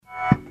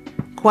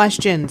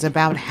questions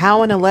about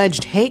how an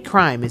alleged hate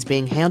crime is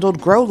being handled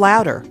grow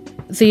louder.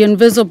 The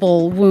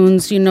invisible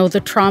wounds,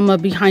 the trauma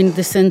behind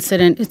this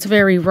incident, it's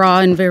very raw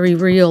and very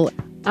real.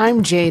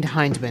 I'm Jade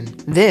Hindman.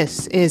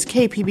 This is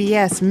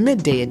KPBS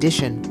Midday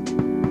Edition.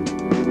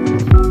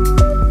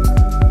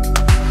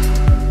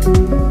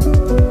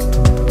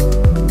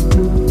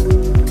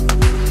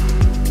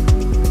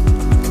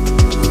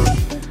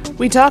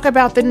 We talk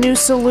about the new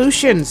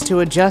solutions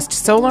to adjust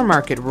solar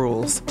market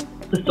rules.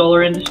 The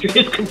solar industry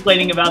is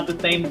complaining about the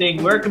same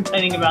thing. We're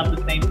complaining about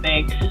the same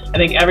thing. I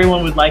think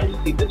everyone would like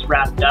to see this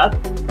wrapped up.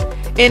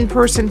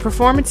 In-person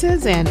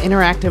performances and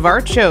interactive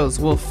art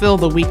shows will fill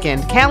the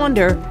weekend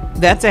calendar.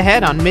 That's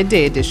ahead on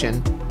Midday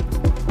Edition.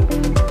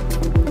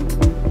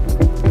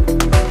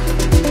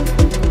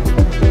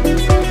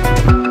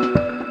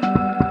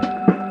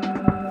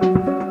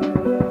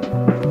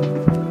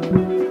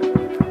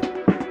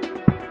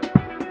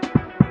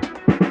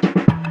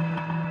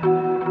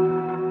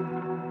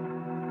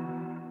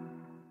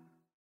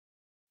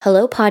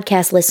 Hello,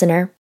 podcast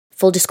listener.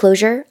 Full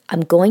disclosure,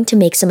 I'm going to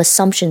make some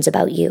assumptions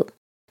about you.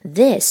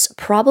 This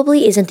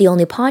probably isn't the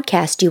only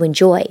podcast you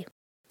enjoy.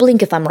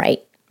 Blink if I'm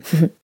right.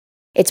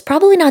 It's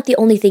probably not the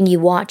only thing you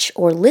watch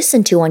or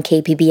listen to on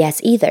KPBS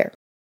either.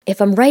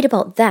 If I'm right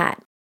about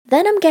that,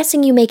 then I'm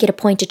guessing you make it a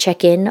point to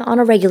check in on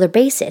a regular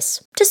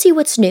basis to see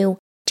what's new,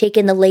 take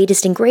in the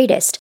latest and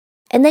greatest,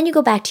 and then you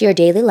go back to your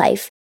daily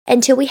life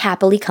until we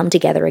happily come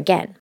together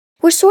again.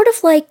 We're sort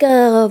of like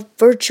a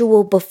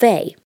virtual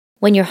buffet.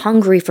 When you're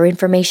hungry for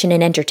information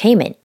and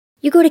entertainment,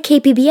 you go to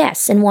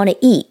KPBS and want to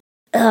eat,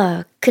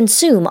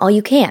 consume all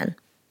you can,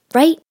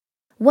 right?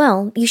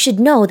 Well, you should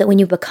know that when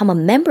you become a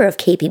member of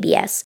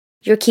KPBS,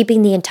 you're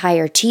keeping the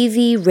entire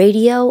TV,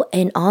 radio,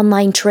 and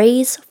online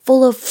trays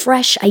full of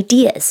fresh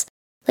ideas,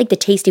 like the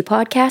tasty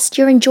podcast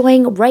you're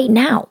enjoying right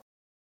now.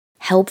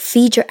 Help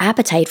feed your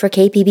appetite for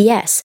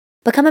KPBS.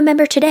 Become a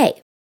member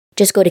today.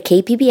 Just go to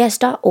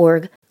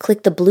kpbs.org,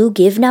 click the blue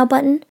Give Now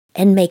button,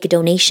 and make a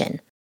donation.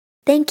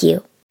 Thank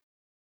you.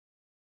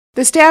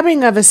 The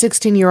stabbing of a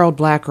 16-year-old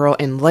black girl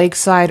in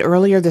Lakeside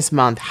earlier this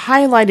month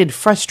highlighted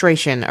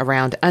frustration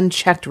around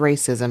unchecked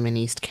racism in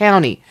East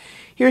County.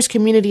 Here's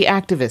community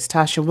activist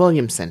Tasha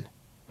Williamson.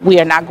 We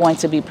are not going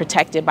to be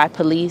protected by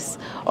police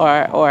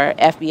or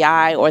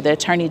FBI or the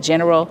Attorney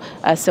General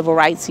Civil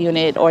Rights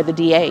Unit or the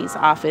DA's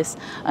office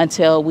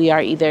until we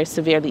are either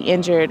severely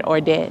injured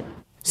or dead.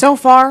 So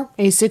far,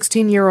 a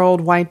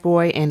 16-year-old white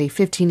boy and a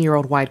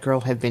 15-year-old white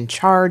girl have been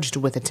charged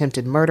with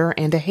attempted murder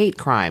and a hate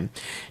crime.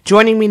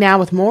 Joining me now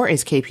with more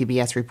is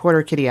KPBS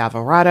reporter Kitty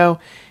Alvarado.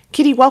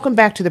 Kitty, welcome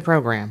back to the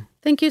program.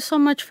 Thank you so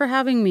much for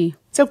having me.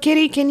 So,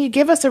 Kitty, can you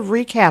give us a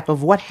recap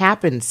of what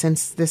happened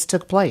since this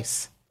took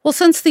place? Well,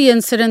 since the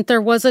incident,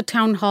 there was a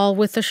town hall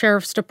with the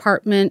Sheriff's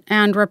Department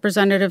and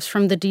representatives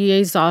from the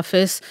DA's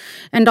office.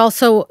 And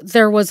also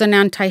there was an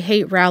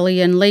anti-hate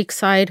rally in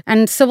Lakeside.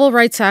 And civil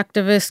rights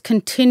activists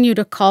continue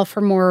to call for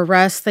more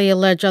arrests. They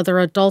allege other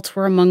adults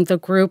were among the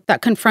group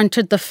that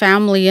confronted the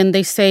family. And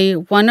they say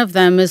one of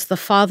them is the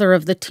father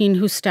of the teen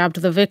who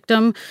stabbed the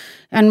victim.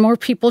 And more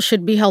people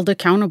should be held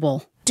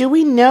accountable. Do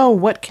we know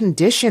what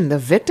condition the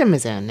victim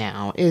is in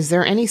now? Is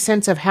there any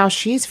sense of how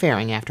she's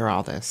faring after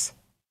all this?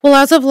 Well,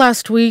 as of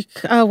last week,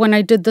 when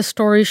I did the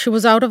story, she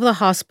was out of the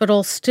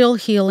hospital, still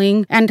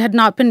healing, and had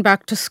not been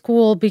back to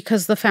school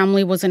because the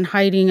family was in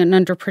hiding and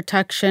under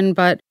protection.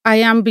 But I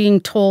am being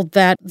told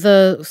that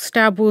the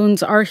stab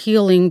wounds are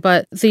healing,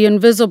 but the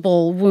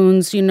invisible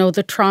wounds,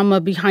 the trauma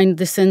behind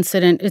this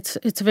incident,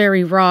 it's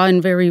very raw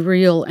and very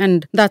real,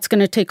 and that's going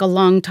to take a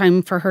long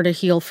time for her to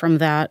heal from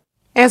that.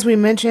 As we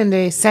mentioned,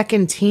 a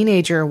second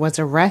teenager was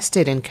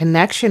arrested in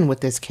connection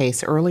with this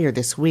case earlier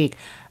this week.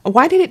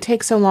 Why did it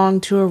take so long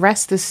to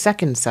arrest this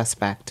second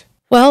suspect?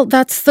 Well,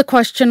 that's the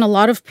question a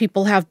lot of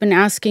people have been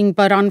asking,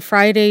 but on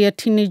Friday, a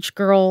teenage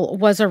girl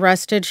was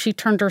arrested. She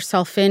turned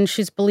herself in.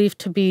 She's believed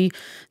to be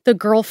the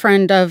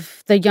girlfriend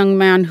of the young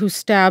man who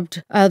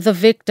stabbed the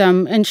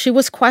victim, and she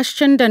was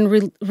questioned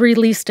and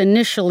released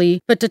initially,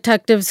 but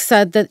detectives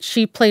said that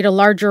she played a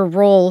larger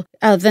role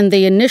than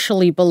they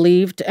initially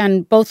believed,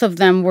 and both of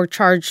them were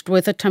charged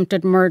with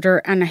attempted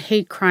murder and a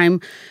hate crime.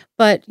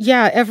 But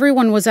yeah,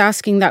 everyone was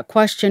asking that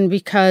question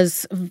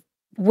because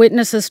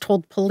witnesses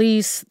told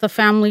police, the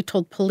family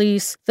told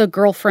police, the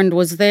girlfriend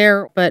was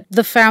there, but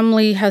the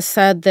family has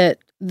said that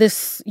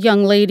this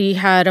young lady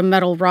had a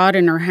metal rod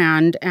in her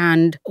hand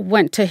and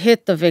went to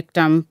hit the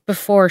victim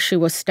before she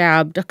was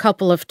stabbed a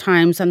couple of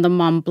times, and the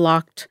mom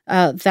blocked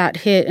that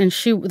hit, and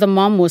the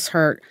mom was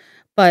hurt.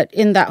 But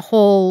in that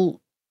whole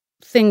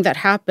thing that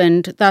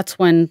happened, that's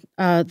when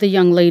the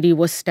young lady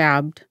was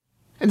stabbed.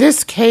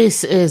 This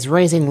case is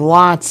raising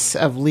lots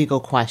of legal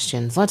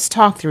questions. Let's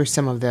talk through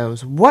some of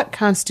those. What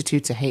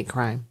constitutes a hate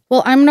crime?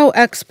 Well, I'm no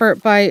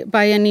expert by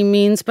any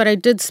means, but I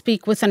did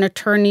speak with an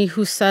attorney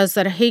who says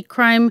that a hate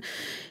crime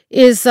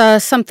is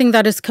something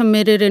that is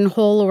committed in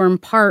whole or in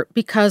part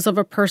because of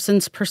a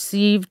person's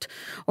perceived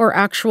or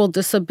actual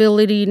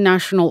disability,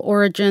 national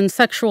origin,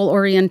 sexual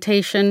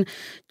orientation,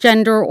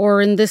 gender, or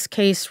in this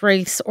case,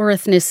 race or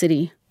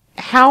ethnicity.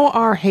 How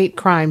are hate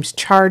crimes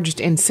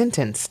charged and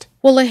sentenced?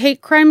 Well, a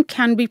hate crime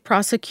can be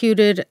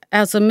prosecuted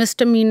as a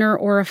misdemeanor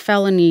or a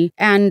felony,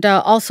 and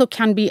also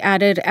can be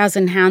added as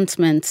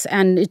enhancements,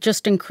 and it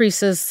just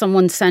increases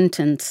someone's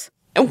sentence.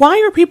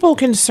 Why are people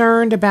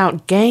concerned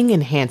about gang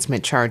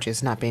enhancement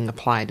charges not being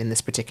applied in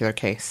this particular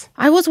case?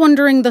 I was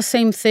wondering the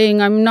same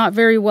thing. I'm not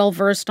very well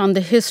versed on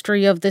the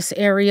history of this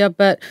area,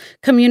 but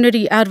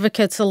community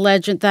advocates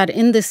allege that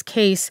in this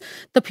case,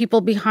 the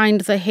people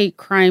behind the hate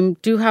crime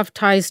do have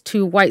ties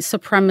to white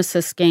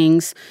supremacist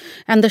gangs.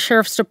 And the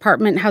sheriff's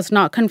department has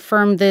not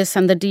confirmed this,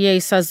 and the DA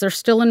says they're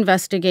still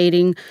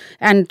investigating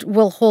and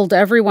will hold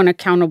everyone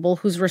accountable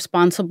who's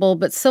responsible.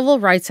 But civil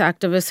rights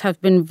activists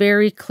have been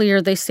very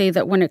clear. They say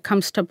that when it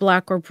comes to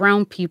Black or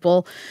brown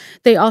people,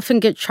 they often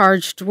get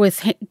charged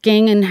with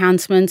gang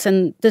enhancements,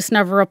 and this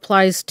never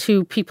applies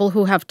to people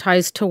who have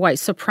ties to white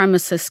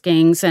supremacist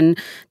gangs, and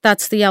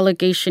that's the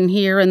allegation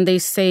here. And they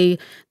say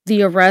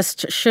the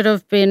arrest should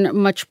have been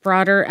much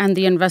broader and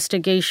the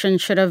investigation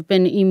should have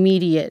been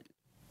immediate.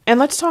 And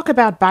let's talk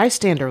about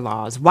bystander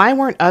laws. Why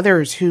weren't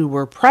others who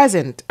were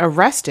present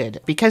arrested?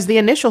 Because the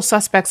initial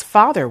suspect's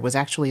father was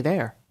actually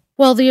there.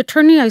 Well, the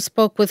attorney I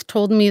spoke with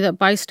told me that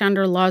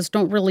bystander laws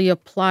don't really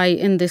apply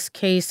in this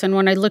case. And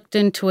when I looked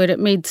into it, it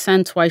made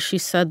sense why she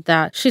said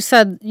that. She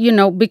said,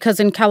 because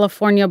in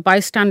California,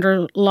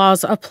 bystander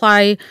laws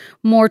apply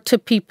more to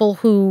people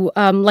who,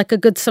 like a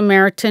Good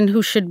Samaritan,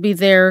 who should be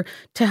there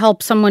to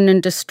help someone in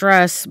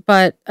distress.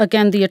 But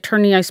again, the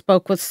attorney I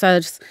spoke with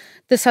says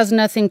this has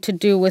nothing to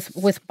do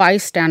with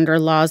bystander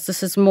laws.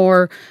 This is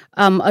more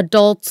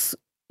adults,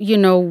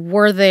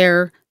 were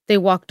there. They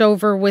walked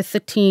over with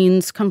the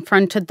teens,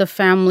 confronted the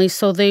family,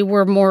 so they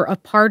were more a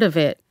part of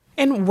it.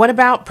 And what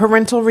about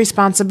parental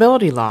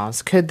responsibility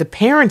laws? Could the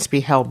parents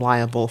be held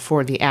liable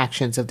for the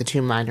actions of the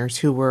two minors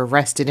who were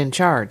arrested and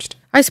charged?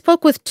 I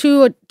spoke with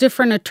two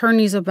different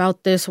attorneys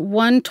about this.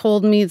 One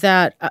told me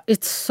that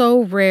it's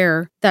so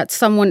rare that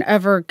someone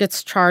ever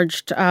gets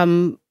charged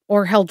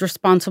or held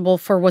responsible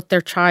for what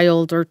their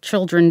child or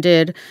children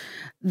did,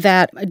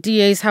 that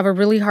DAs have a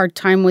really hard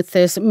time with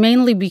this,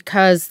 mainly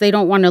because they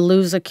don't want to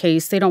lose a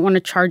case. They don't want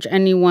to charge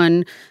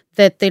anyone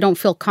that they don't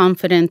feel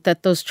confident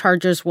that those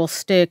charges will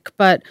stick.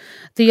 But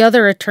the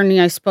other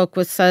attorney I spoke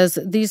with says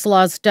these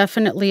laws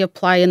definitely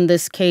apply in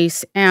this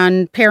case,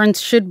 and parents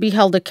should be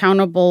held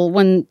accountable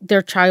when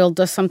their child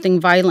does something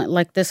violent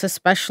like this,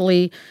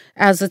 especially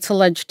as it's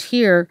alleged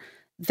here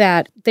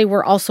that they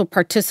were also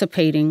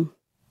participating.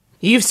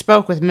 You've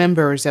spoke with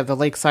members of the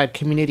Lakeside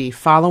community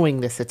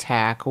following this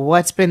attack.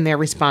 What's been their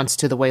response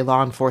to the way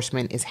law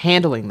enforcement is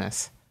handling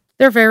this?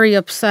 They're very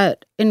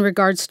upset in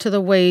regards to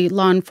the way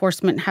law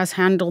enforcement has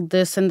handled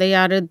this, and they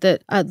added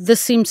that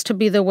this seems to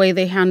be the way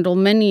they handle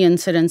many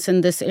incidents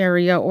in this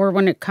area, or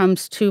when it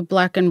comes to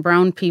Black and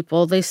brown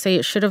people. They say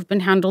it should have been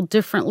handled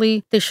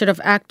differently. They should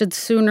have acted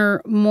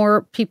sooner.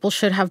 More people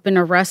should have been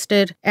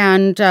arrested,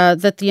 and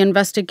that the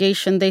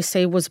investigation, they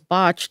say, was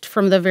botched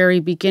from the very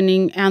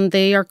beginning, and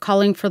they are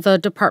calling for the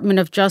Department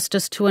of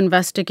Justice to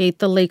investigate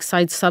the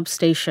Lakeside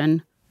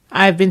substation.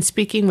 I've been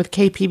speaking with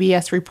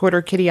KPBS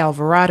reporter Kitty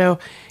Alvarado.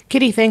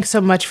 Kitty, thanks so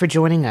much for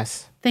joining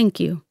us. Thank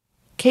you.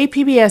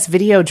 KPBS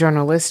video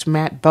journalist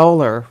Matt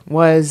Bowler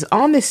was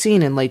on the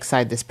scene in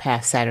Lakeside this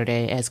past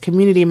Saturday as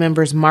community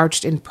members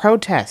marched in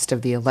protest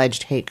of the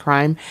alleged hate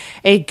crime.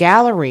 A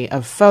gallery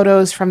of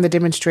photos from the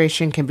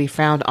demonstration can be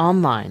found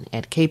online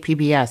at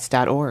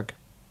kpbs.org.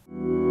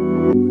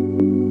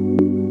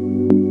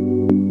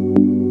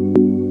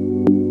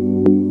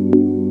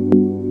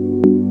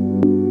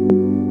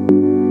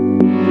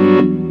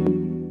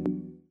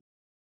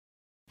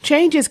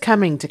 Change is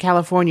coming to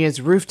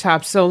California's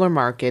rooftop solar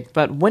market,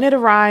 but when it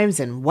arrives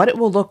and what it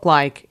will look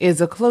like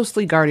is a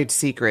closely guarded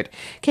secret.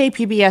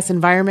 KPBS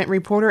environment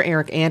reporter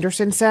Eric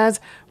Anderson says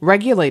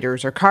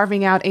regulators are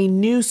carving out a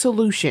new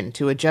solution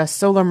to adjust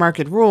solar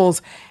market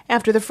rules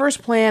after the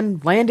first plan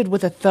landed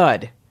with a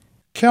thud.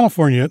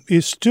 California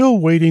is still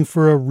waiting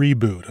for a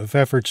reboot of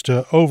efforts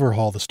to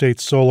overhaul the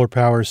state's solar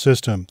power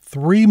system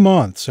 3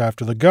 months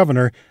after the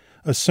governor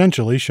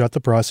essentially shut the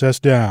process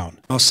down.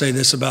 I'll say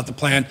this about the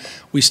plan: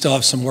 we still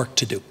have some work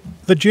to do.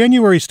 The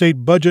January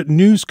state budget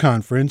news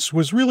conference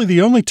was really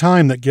the only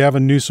time that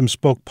Gavin Newsom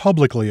spoke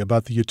publicly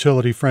about the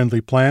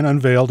utility-friendly plan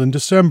unveiled in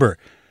December.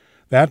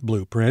 That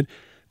blueprint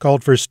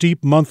called for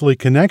steep monthly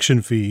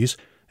connection fees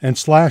and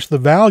slashed the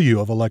value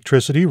of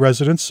electricity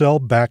residents sell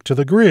back to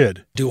the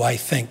grid. Do I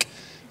think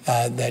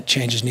that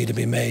changes need to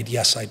be made?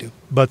 Yes, I do.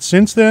 But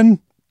since then,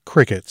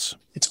 crickets.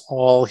 It's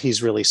all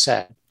he's really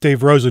said.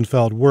 Dave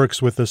Rosenfeld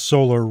works with the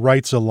Solar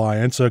Rights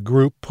Alliance, a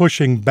group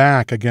pushing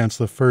back against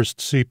the first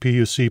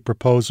CPUC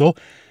proposal.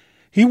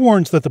 He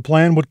warns that the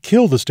plan would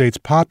kill the state's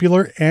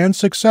popular and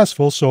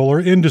successful solar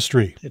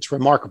industry. It's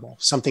remarkable.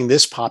 Something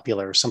this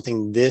popular,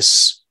 something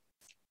this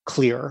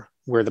clear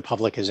where the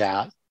public is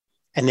at.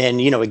 And then,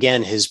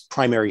 again, his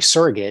primary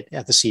surrogate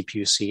at the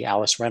CPUC,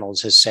 Alice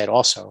Reynolds, has said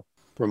also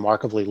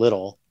remarkably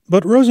little.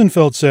 But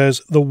Rosenfeld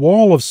says the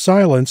wall of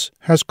silence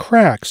has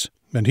cracks,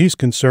 and he's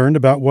concerned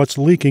about what's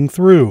leaking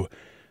through.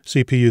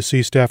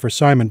 CPUC staffer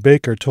Simon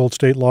Baker told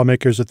state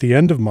lawmakers at the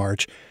end of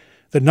March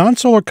that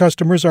non-solar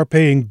customers are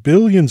paying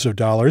billions of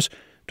dollars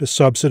to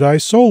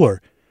subsidize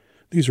solar.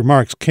 These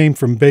remarks came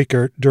from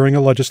Baker during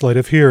a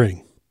legislative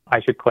hearing. I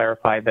should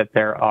clarify that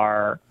there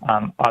are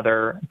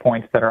other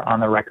points that are on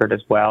the record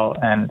as well,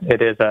 and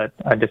it is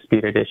a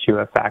disputed issue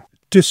of fact.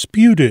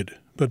 Disputed,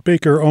 but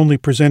Baker only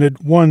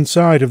presented one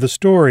side of the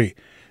story.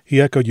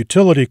 He echoed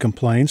utility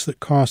complaints that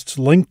costs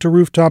linked to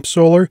rooftop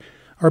solar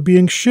are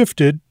being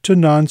shifted to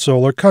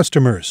non-solar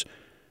customers.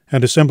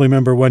 And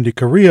Assemblymember Wendy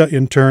Correa,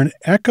 in turn,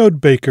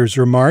 echoed Baker's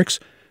remarks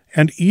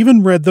and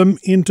even read them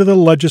into the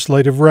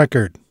legislative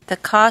record. The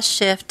cost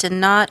shift in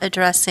not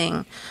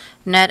addressing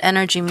net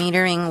energy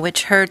metering,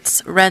 which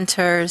hurts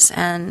renters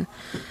and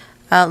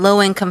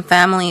low-income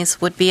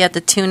families, would be at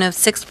the tune of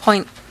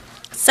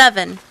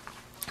 $6.7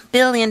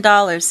 billion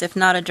if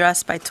not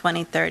addressed by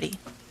 2030.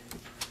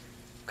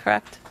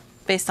 Correct?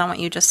 Based on what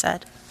you just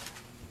said.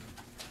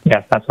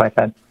 Yes, that's what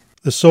I said.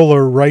 The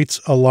Solar Rights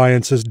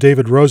Alliance's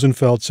David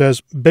Rosenfeld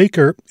says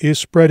Baker is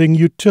spreading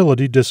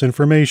utility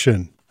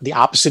disinformation. The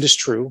opposite is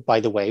true, by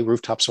the way.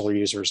 Rooftop solar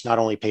users not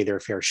only pay their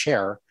fair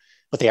share,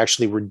 but they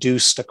actually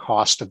reduce the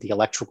cost of the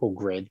electrical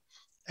grid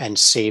and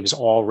saves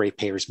all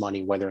ratepayers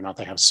money whether or not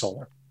they have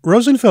solar.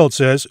 Rosenfeld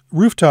says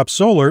rooftop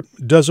solar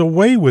does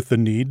away with the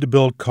need to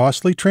build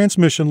costly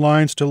transmission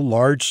lines to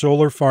large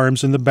solar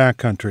farms in the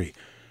backcountry.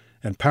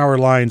 And power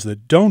lines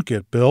that don't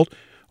get built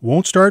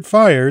won't start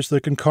fires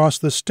that can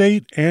cost the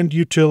state and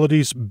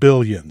utilities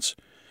billions.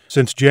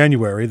 Since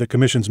January, the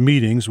Commission's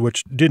meetings,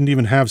 which didn't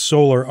even have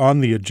solar on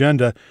the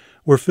agenda,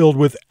 were filled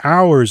with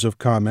hours of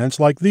comments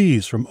like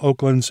these from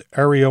Oakland's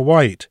Aria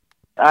White.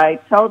 I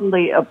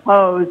totally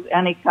oppose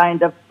any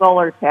kind of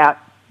solar tax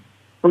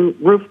from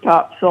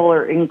rooftop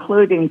solar,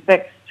 including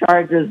fixed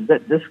charges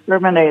that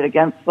discriminate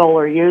against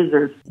solar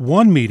users.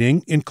 One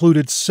meeting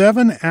included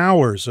 7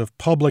 hours of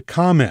public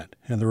comment,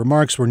 and the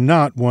remarks were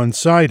not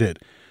one-sided.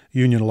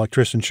 Union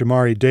electrician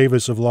Shamari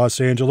Davis of Los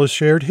Angeles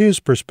shared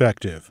his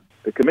perspective.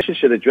 The Commission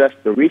should address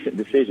the recent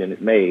decision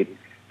it made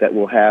that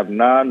will have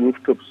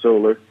non-rooftop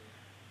solar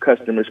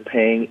customers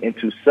paying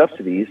into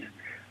subsidies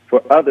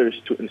for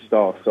others to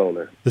install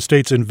solar. The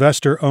state's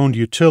investor-owned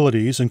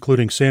utilities,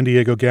 including San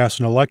Diego Gas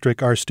and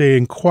Electric, are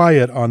staying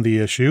quiet on the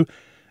issue.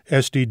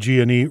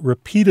 SDG&E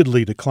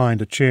repeatedly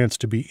declined a chance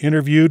to be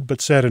interviewed,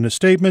 but said in a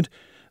statement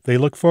they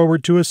look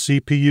forward to a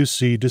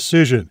CPUC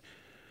decision.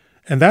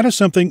 And that is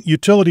something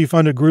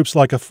utility-funded groups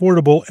like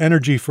Affordable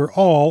Energy for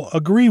All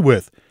agree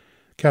with.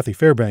 Kathy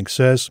Fairbanks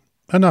says,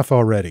 enough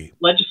already.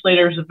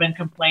 Legislators have been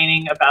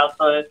complaining about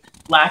the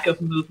lack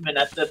of movement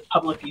at the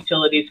Public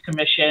Utilities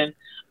Commission.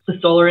 The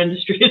solar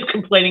industry is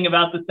complaining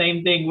about the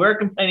same thing. We're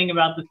complaining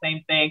about the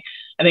same thing.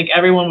 I think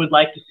everyone would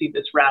like to see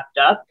this wrapped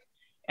up,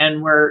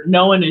 and where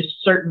no one is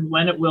certain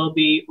when it will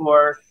be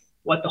or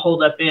what the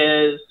holdup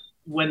is,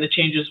 when the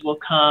changes will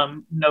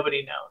come,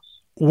 nobody knows.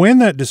 When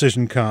that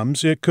decision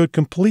comes, it could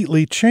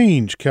completely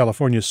change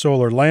California's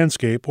solar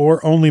landscape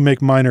or only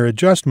make minor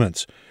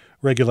adjustments.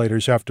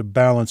 Regulators have to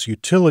balance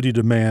utility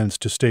demands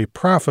to stay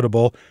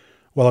profitable,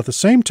 while at the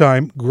same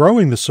time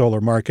growing the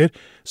solar market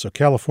so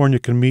California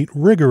can meet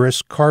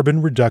rigorous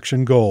carbon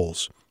reduction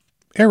goals.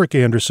 Eric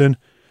Anderson,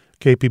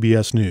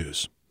 KPBS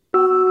News.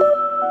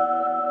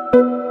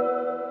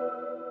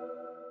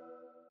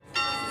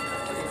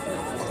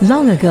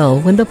 Long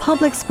ago, when the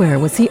public square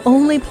was the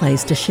only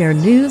place to share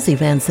news,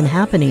 events, and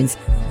happenings,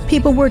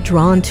 people were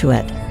drawn to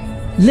it.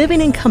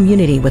 Living in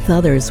community with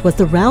others was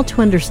the route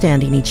to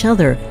understanding each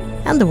other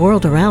and the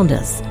world around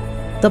us.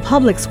 The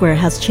public square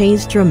has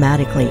changed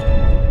dramatically,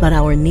 but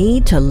our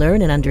need to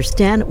learn and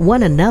understand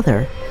one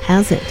another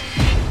hasn't.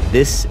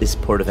 This is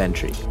Port of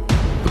Entry,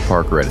 the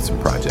Parker Edison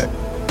Project.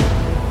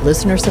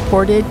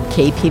 Listener-supported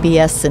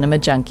KPBS Cinema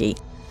Junkie.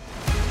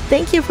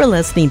 Thank you for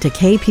listening to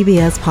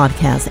KPBS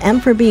Podcast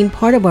and for being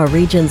part of our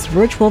region's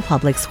virtual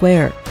public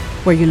square,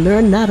 where you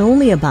learn not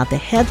only about the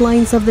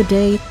headlines of the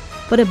day,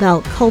 but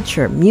about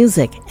culture,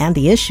 music, and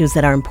the issues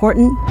that are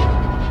important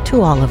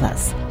to all of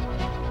us.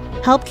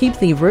 Help keep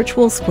the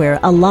virtual square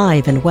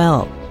alive and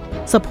well.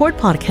 Support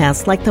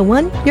podcasts like the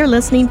one you're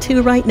listening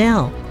to right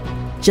now.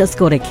 Just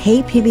go to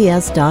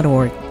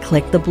kpbs.org,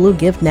 click the blue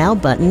Give Now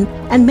button,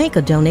 and make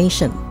a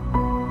donation.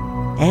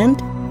 And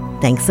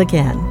thanks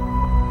again.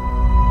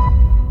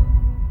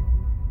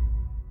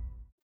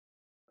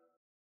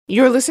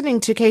 You're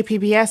listening to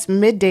KPBS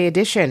Midday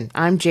Edition.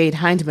 I'm Jade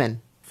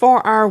Hindman.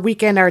 For our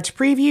Weekend Arts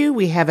Preview,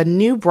 we have a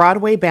new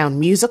Broadway-bound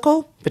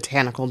musical,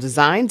 Botanical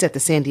Designs at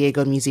the San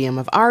Diego Museum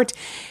of Art,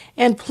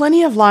 and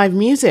plenty of live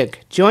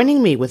music.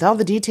 Joining me with all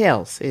the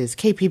details is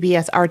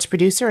KPBS Arts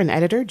producer and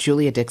editor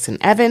Julia Dixon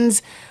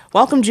Evans.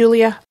 Welcome,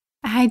 Julia.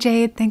 Hi,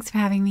 Jade. Thanks for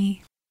having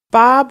me.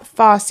 Bob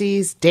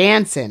Fosse's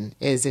Dancin'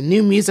 is a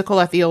new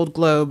musical at the Old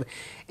Globe,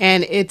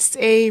 and it's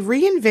a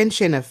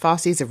reinvention of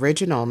Fosse's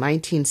original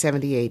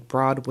 1978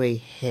 Broadway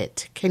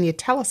hit. Can you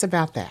tell us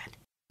about that?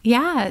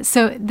 Yeah,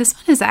 so this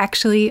one is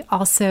actually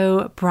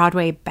also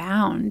Broadway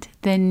bound.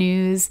 The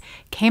news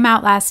came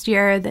out last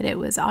year that it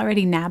was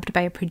already nabbed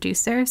by a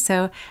producer.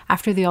 So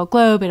after the Old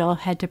Globe, it'll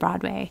head to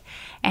Broadway.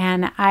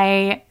 And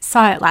I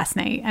saw it last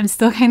night. I'm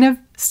still kind of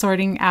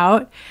sorting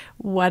out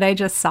what I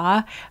just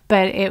saw,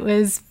 but it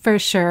was for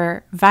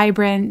sure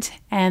vibrant,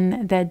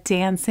 and the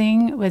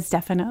dancing was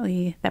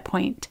definitely the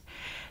point.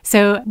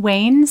 So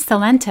Wayne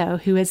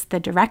Cilento, who is the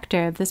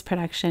director of this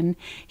production,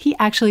 he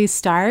actually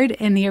starred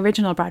in the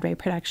original Broadway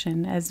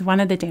production as one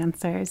of the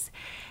dancers.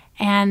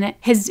 And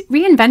his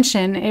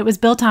reinvention, it was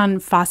built on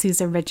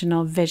Fosse's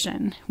original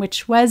vision,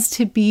 which was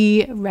to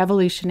be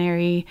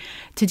revolutionary,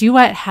 to do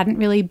what hadn't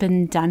really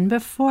been done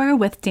before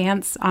with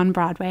dance on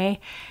Broadway,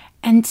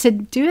 and to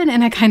do it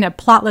in a kind of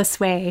plotless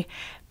way,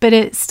 but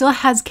it still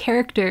has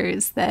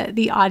characters that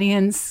the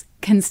audience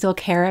can still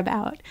care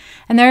about.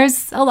 And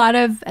there's a lot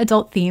of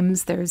adult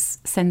themes. There's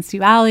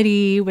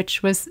sensuality,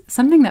 which was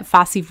something that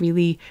Fosse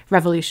really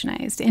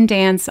revolutionized in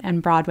dance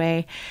and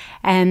Broadway.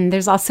 And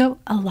there's also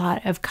a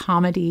lot of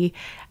comedy.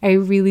 I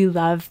really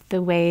love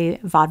the way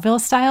vaudeville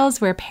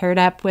styles were paired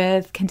up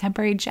with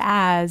contemporary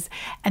jazz.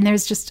 And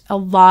there's just a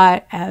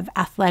lot of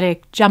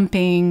athletic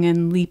jumping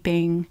and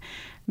leaping.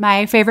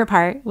 My favorite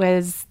part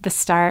was the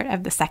start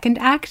of the second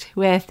act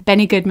with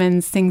Benny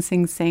Goodman's Sing,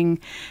 Sing, Sing.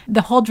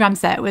 The whole drum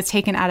set was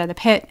taken out of the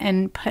pit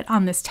and put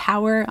on this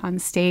tower on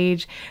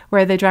stage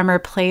where the drummer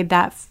played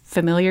that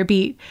familiar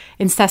beat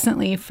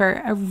incessantly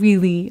for a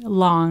really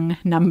long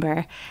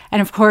number. And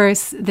of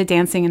course, the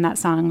dancing in that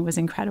song was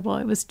incredible.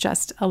 It was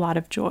just a lot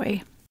of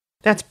joy.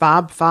 That's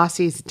Bob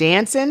Fosse's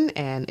Dancin',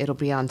 and it'll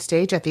be on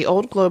stage at the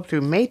Old Globe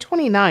through May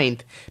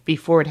 29th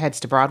before it heads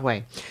to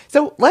Broadway.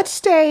 So let's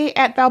stay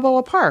at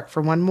Balboa Park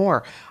for one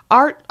more.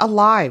 Art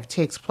Alive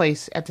takes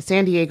place at the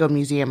San Diego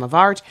Museum of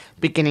Art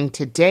beginning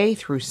today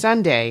through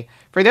Sunday.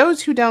 For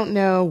those who don't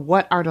know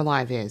what Art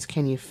Alive is,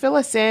 can you fill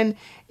us in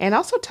and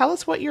also tell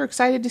us what you're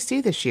excited to see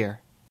this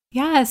year?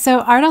 Yeah,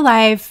 so Art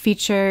Alive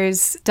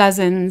features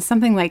dozens,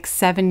 something like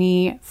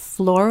 70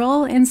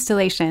 floral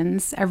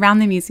installations around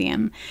the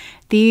museum.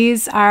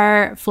 These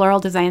are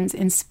floral designs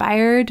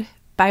inspired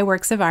by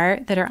works of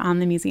art that are on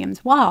the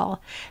museum's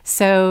wall.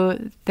 So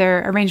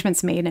they're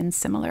arrangements made in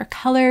similar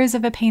colors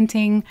of a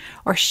painting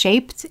or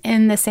shaped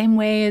in the same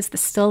way as the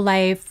still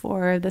life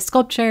or the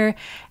sculpture,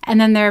 and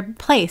then they're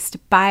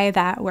placed by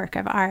that work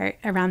of art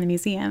around the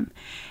museum.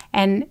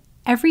 And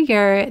every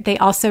year, they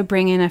also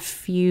bring in a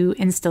few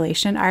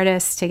installation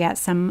artists to get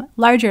some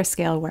larger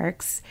scale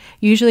works.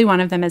 Usually one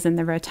of them is in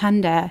the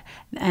rotunda,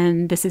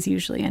 and this is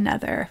usually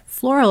another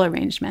floral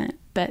arrangement.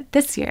 But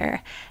this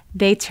year,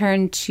 they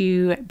turned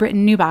to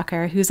Britton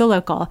Neubacher, who's a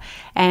local,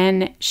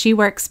 and she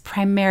works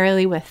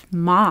primarily with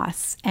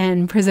moss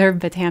and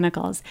preserved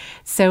botanicals.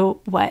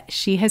 So what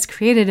she has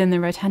created in the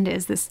rotunda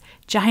is this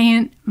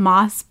giant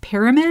moss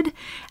pyramid.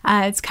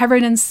 It's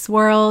covered in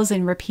swirls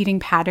and repeating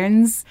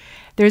patterns.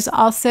 There's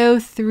also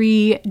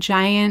 3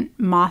 giant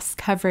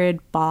moss-covered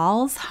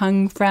balls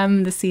hung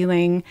from the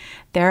ceiling.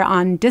 They're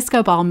on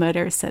disco ball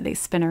motors, so they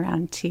spin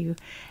around too.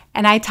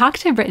 And I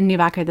talked to Britton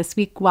Neubacher this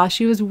week while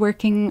she was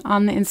working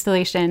on the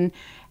installation,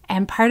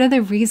 and part of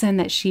the reason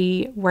that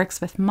she works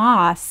with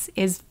moss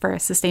is for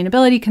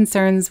sustainability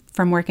concerns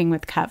from working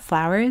with cut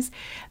flowers,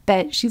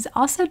 but she's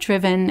also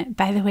driven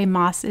by the way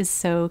moss is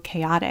so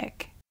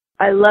chaotic.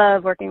 I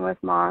love working with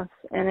moss,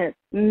 and it's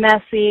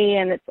messy,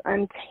 and it's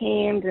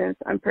untamed, and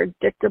it's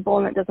unpredictable,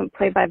 and it doesn't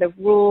play by the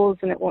rules,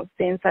 and it won't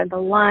stay inside the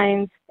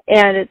lines,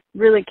 and it's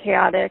really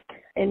chaotic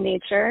in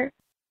nature.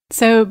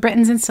 So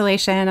Britton's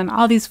installation and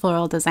all these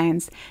floral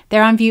designs,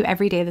 they're on view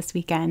every day this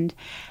weekend.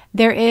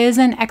 There is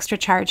an extra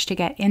charge to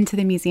get into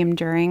the museum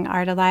during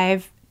Art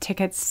Alive.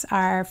 Tickets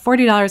are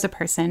 $40 a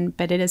person,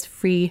 but it is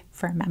free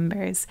for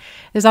members.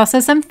 There's also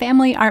some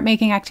family art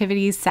making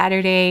activities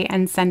Saturday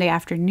and Sunday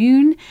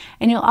afternoon,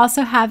 and you'll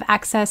also have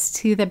access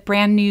to the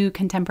brand new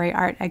contemporary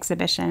art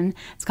exhibition.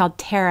 It's called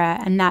Terra,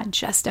 and that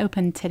just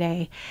opened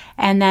today.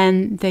 And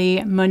then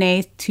the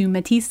Monet to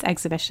Matisse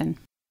exhibition.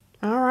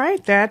 All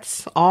right,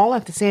 that's all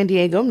at the San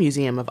Diego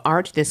Museum of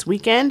Art this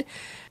weekend.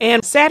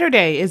 And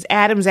Saturday is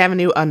Adams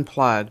Avenue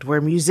Unplugged,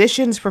 where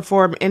musicians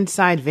perform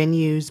inside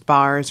venues,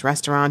 bars,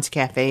 restaurants,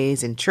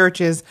 cafes, and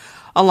churches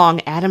along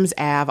Adams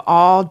Ave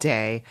all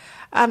day.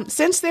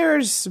 Since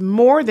there's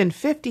more than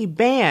 50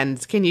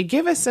 bands, can you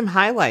give us some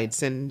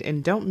highlights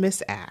and don't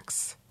miss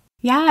acts?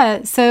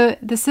 Yeah, so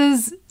this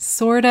is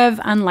sort of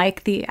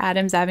unlike the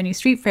Adams Avenue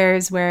Street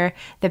Fairs where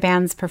the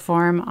bands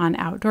perform on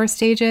outdoor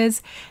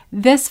stages.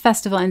 This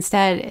festival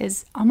instead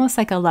is almost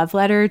like a love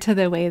letter to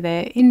the way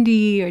that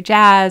indie or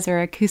jazz or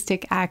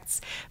acoustic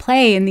acts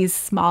play in these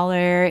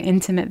smaller,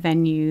 intimate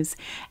venues,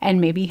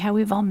 and maybe how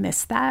we've all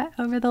missed that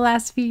over the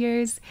last few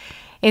years.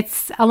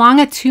 It's along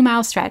a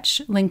 2-mile stretch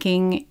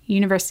linking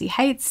University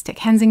Heights to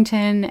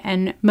Kensington,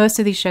 and most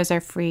of these shows are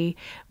free.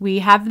 We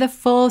have the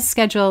full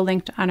schedule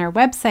linked on our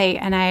website,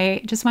 and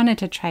I just wanted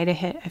to try to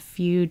hit a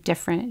few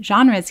different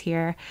genres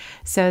here.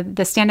 So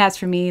the standouts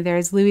for me,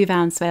 there's Louis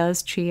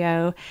Valenzuela's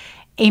trio,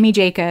 Amy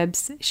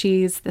Jacobs,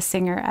 she's the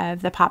singer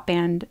of the pop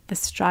band The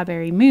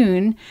Strawberry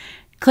Moon,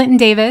 Clinton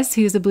Davis,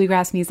 who's a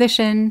bluegrass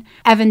musician,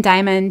 Evan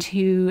Diamond,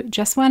 who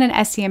just won an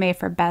SCMA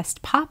for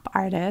Best Pop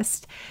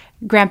Artist,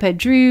 Grandpa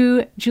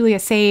Drew, Julia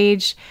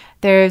Sage,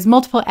 there's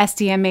multiple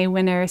SDMA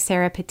winner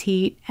Sarah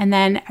Petit, and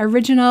then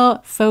original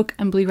folk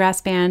and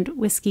bluegrass band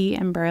Whiskey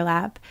and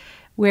Burlap.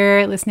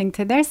 We're listening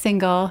to their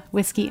single,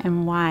 Whiskey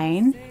and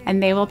Wine,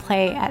 and they will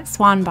play at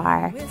Swan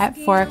Bar at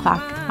 4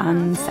 o'clock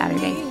on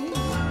Saturday.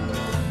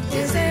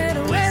 Is it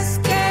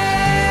whiskey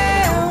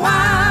and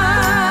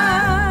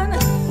wine?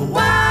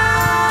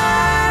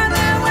 Wine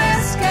and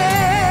whiskey.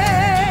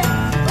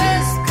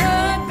 This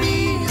could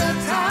be the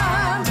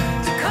time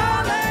to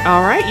call it.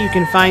 All right, you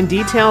can find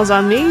details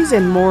on these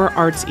and more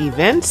arts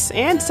events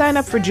and sign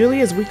up for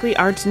Julia's weekly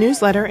arts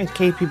newsletter at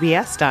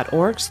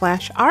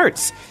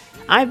kpbs.org/arts.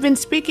 I've been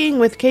speaking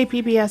with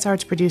KPBS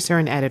arts producer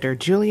and editor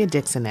Julia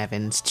Dixon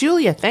Evans.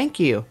 Julia, thank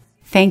you.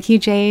 Thank you,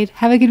 Jade.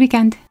 Have a good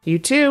weekend. You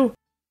too.